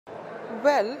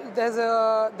Well,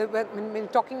 when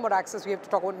talking about access, we have to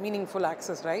talk about meaningful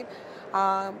access, right?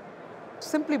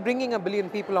 Simply bringing 1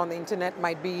 billion people on the internet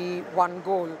might be one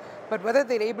goal, but whether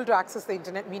they're able to access the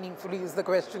internet meaningfully is the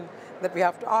question that we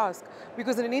have to ask.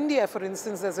 Because in India, for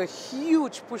instance, there's a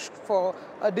huge push for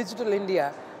a digital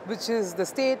India, which is the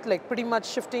state like pretty much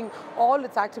shifting all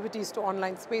its activities to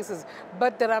online spaces.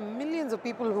 But there are millions of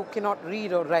people who cannot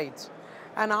read or write.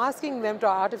 And asking them to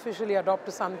artificially adopt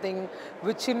to something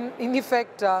which in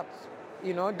effect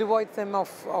devoids them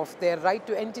of their right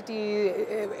to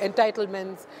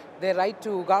entitlements, their right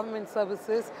to government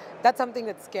services, that's something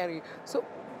that's scary. So,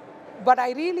 but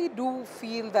I really do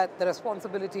feel that the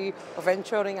responsibility of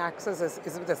ensuring access is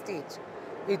with the state.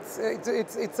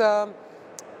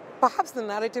 Perhaps the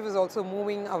narrative is also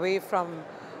moving away from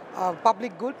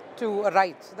public good to a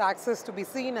right. The access to be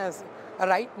seen as a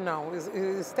right now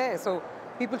is there. So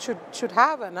people should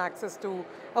have an access to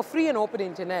a free and open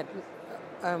internet,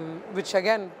 which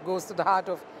again goes to the heart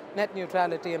of net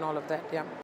neutrality and all of that. Yeah.